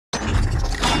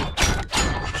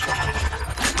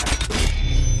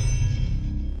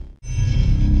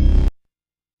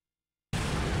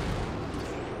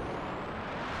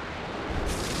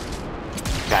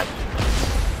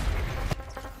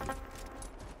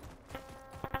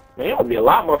Man, it would be a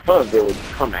lot more fun if they would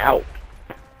come out.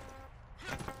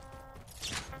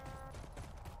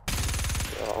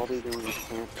 Yeah, all they doing is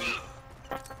camping.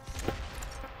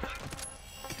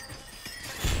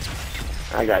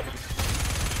 I got you.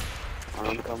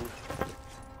 I'm coming.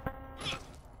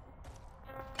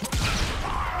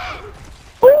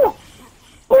 Woo!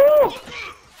 Woo!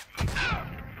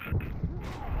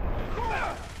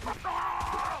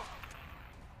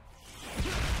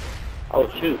 Oh,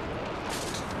 shoot.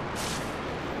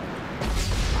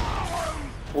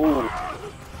 Ooh.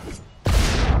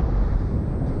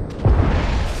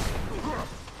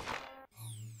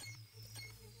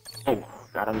 Oh,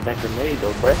 got him back in made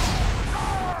though, bruh.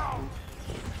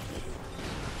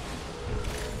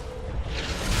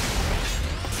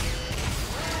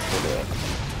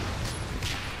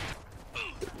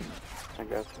 I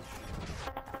got you.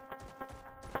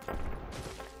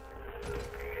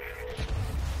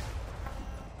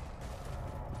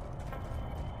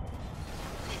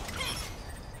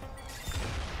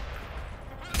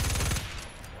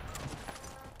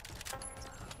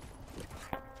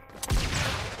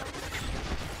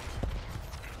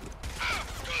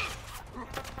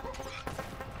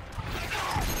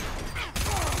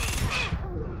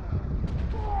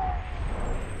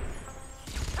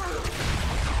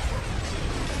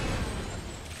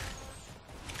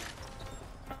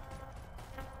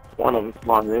 One of them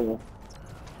smart nigga.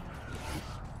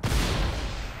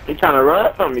 He trying to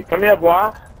run from me. Come here,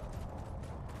 boy.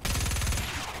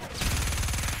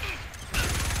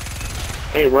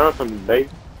 He ain't run from me, baby.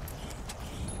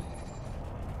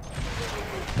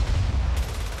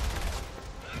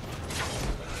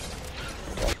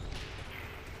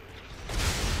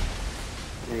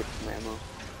 Need some ammo.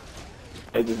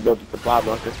 They just built a supply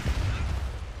bunker.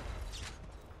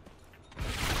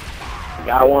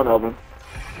 Got one of them.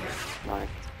 Nice.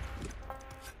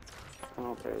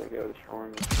 Oh, there they go,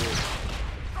 destroying the shit.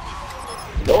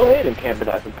 Go ahead and camp it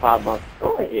out supply bunker.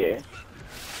 Go ahead.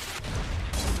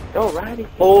 Go righty.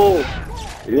 Oh,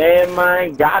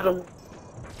 landmine got him.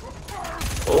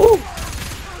 Oh.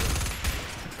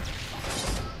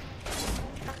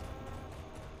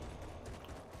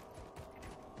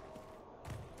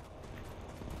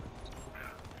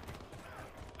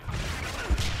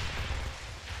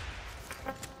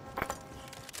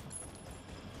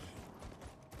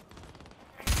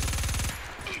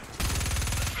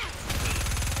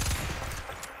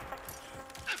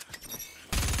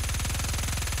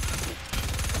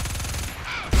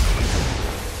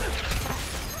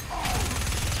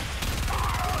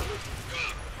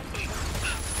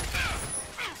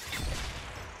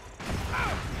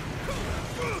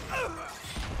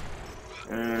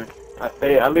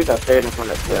 At least I stayed in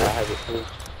front of that. Yeah, I have it too.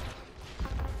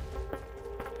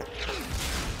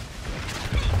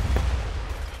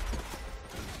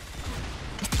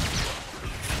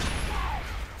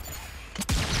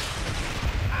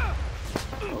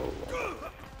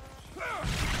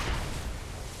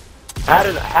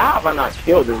 How have I not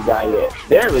killed this guy yet?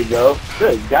 There we go.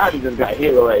 Good God, he just got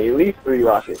hit with at least 3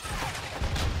 rockets.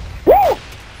 Woo!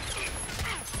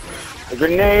 A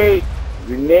grenade!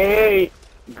 Grenade!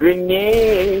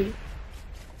 Grenade!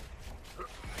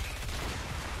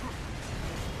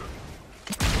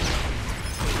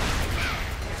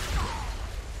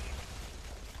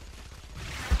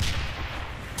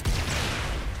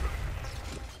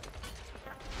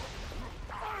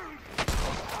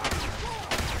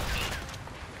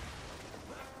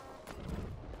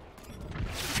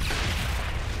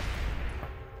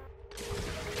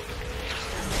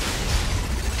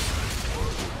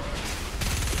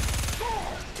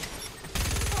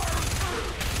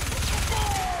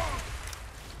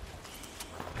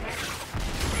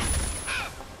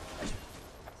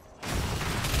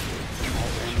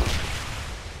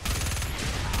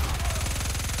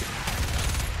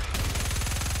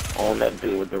 On that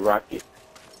dude with the rocket.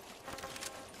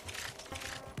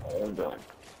 On done.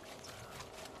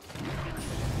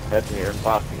 That's near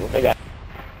impossible. They got.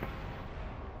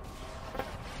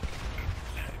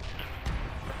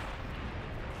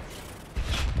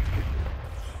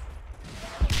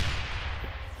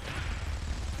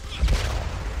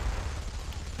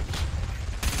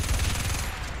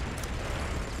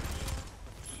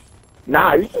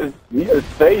 Nah, you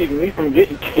just saved me from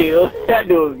getting killed. That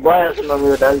dude was blasting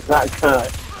over there. That's not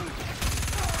cut.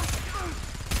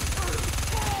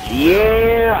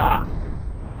 Yeah.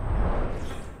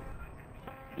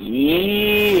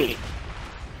 Yeah.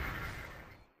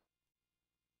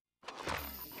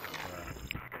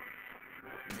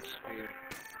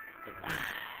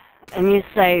 And you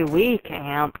say we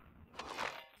camp.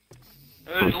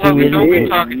 Look, don't be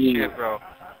talking shit, bro.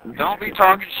 Don't be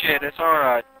talking shit. It's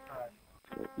alright.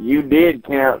 You did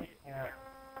camp.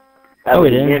 No, we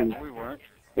didn't. We weren't.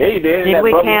 Yeah, you did. Did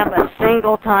we camp a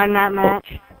single time that match?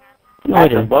 No, we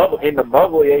didn't. In the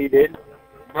bubble, yeah, you did.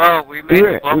 Bro, we made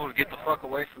the bubble to get the fuck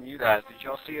away from you guys. Did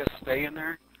y'all see us stay in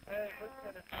there?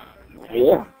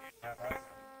 Yeah.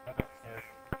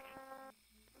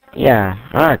 Yeah,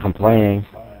 I'm not complaining.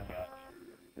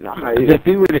 No, If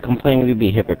we were to complain, we'd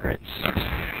be hypocrites.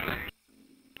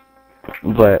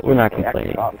 But we're not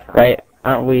complaining, right?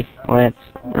 Aren't we, Lance?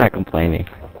 We're not complaining.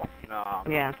 No,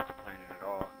 I'm Yeah. not complaining at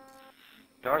all.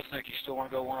 Darthnick, you still want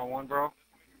to go one-on-one, bro?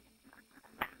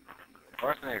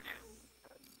 Darthnick.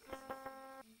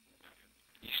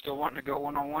 You still wanting to go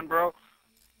one-on-one, bro?